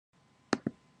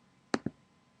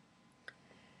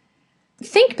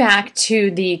think back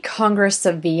to the Congress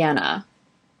of Vienna,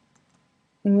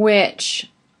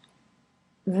 which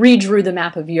redrew the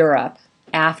map of Europe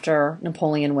after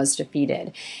Napoleon was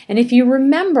defeated. And if you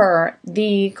remember,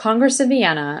 the Congress of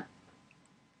Vienna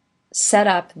set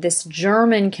up this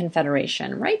German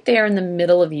confederation right there in the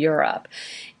middle of Europe.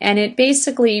 And it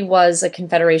basically was a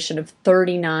confederation of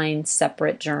 39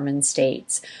 separate German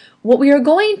states. What we are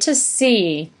going to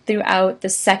see throughout the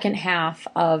second half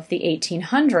of the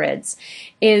 1800s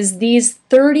is these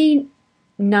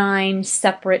 39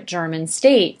 separate German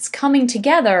states coming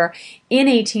together in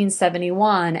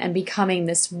 1871 and becoming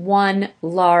this one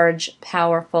large,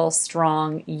 powerful,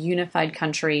 strong, unified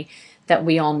country that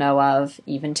we all know of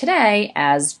even today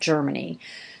as Germany.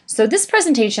 So this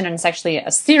presentation, and it's actually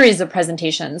a series of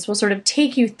presentations, will sort of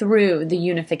take you through the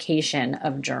unification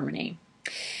of Germany.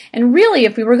 And really,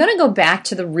 if we were going to go back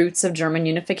to the roots of German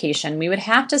unification, we would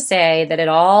have to say that it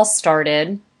all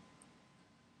started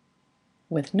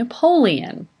with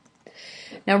Napoleon.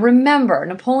 Now remember,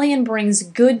 Napoleon brings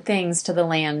good things to the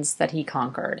lands that he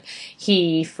conquered.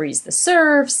 He frees the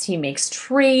serfs, he makes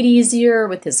trade easier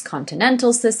with his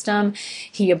continental system,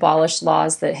 he abolished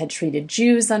laws that had treated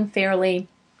Jews unfairly.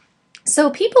 So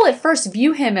people at first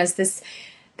view him as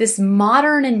this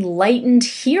modern enlightened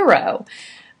hero.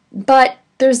 But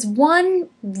there's one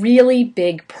really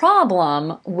big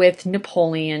problem with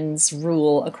Napoleon's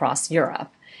rule across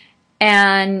Europe,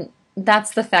 and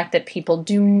that's the fact that people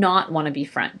do not want to be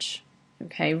French.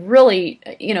 Okay, really,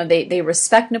 you know, they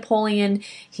respect Napoleon.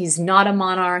 He's not a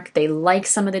monarch. They like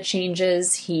some of the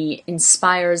changes. He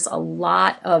inspires a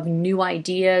lot of new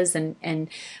ideas and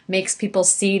makes people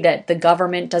see that the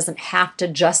government doesn't have to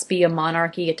just be a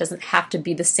monarchy. It doesn't have to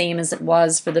be the same as it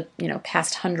was for the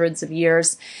past hundreds of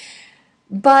years.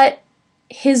 But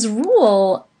his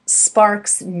rule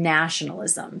sparks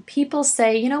nationalism. People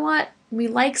say, you know what, we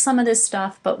like some of this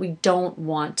stuff, but we don't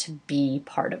want to be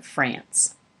part of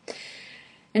France.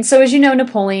 And so, as you know,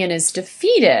 Napoleon is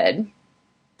defeated,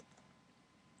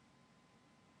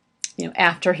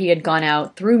 after he had gone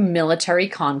out through military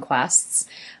conquests,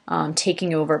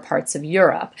 taking over parts of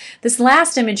Europe. This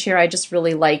last image here I just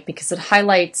really like because it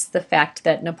highlights the fact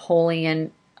that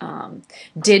Napoleon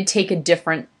did take a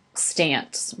different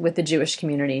stance with the Jewish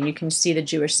community, and you can see the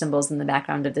Jewish symbols in the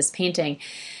background of this painting,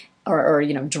 or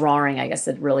drawing, I guess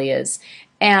it really is.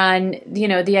 And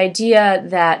the idea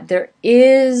that there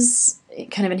is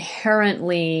kind of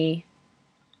inherently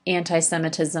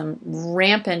anti-Semitism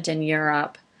rampant in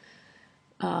Europe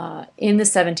in the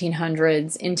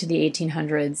 1700s into the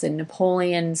 1800s, and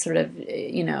Napoleon sort of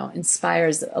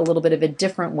inspires a little bit of a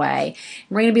different way.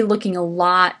 And we're going to be looking a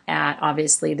lot at,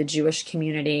 obviously, the Jewish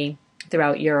community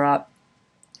throughout Europe,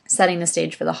 setting the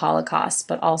stage for the Holocaust,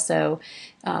 but also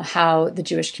how the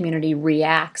Jewish community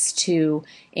reacts to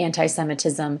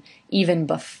anti-Semitism even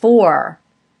before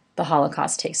the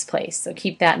Holocaust takes place. So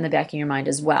keep that in the back of your mind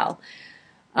as well.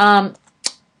 The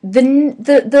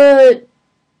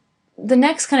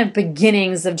next kind of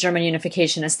beginnings of German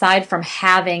unification, aside from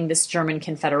having this German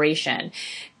confederation,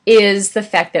 is the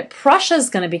fact that Prussia is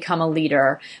going to become a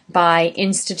leader by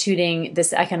instituting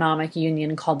this economic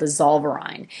union called the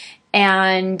Zollverein.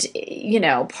 And,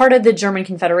 part of the German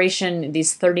Confederation,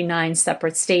 these 39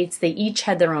 separate states, they each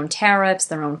had their own tariffs,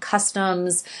 their own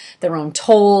customs, their own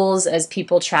tolls as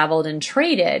people traveled and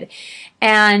traded.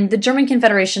 And the German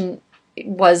Confederation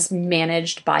was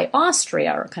managed by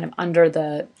Austria, or kind of under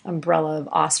the umbrella of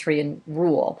Austrian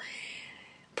rule.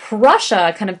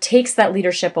 Prussia kind of takes that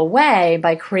leadership away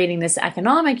by creating this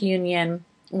economic union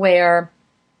where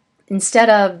instead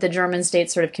of the German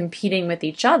states sort of competing with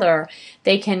each other,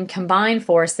 they can combine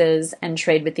forces and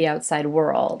trade with the outside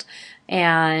world.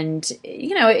 And,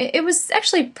 it was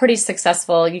actually pretty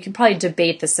successful. You can probably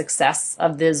debate the success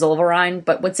of the Zollverein,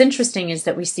 but what's interesting is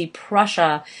that we see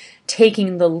Prussia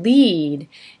taking the lead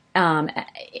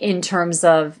in terms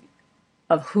of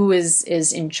who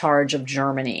is in charge of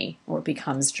Germany, or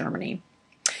becomes Germany.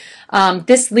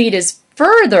 This lead is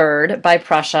furthered by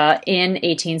Prussia in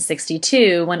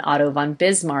 1862 when Otto von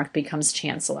Bismarck becomes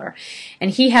chancellor. And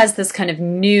he has this kind of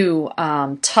new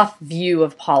tough view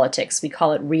of politics. We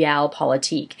call it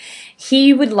realpolitik.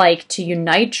 He would like to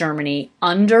unite Germany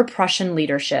under Prussian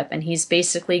leadership, and he's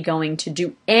basically going to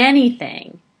do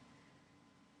anything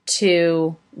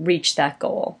to reach that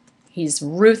goal. He's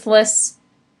ruthless,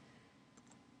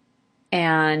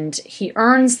 and he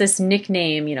earns this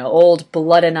nickname, Old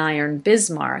Blood and Iron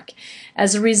Bismarck,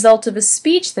 as a result of a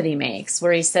speech that he makes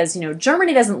where he says,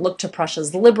 Germany doesn't look to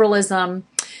Prussia's liberalism,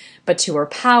 but to her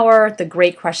power. The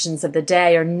great questions of the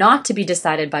day are not to be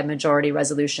decided by majority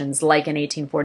resolutions like in 1840.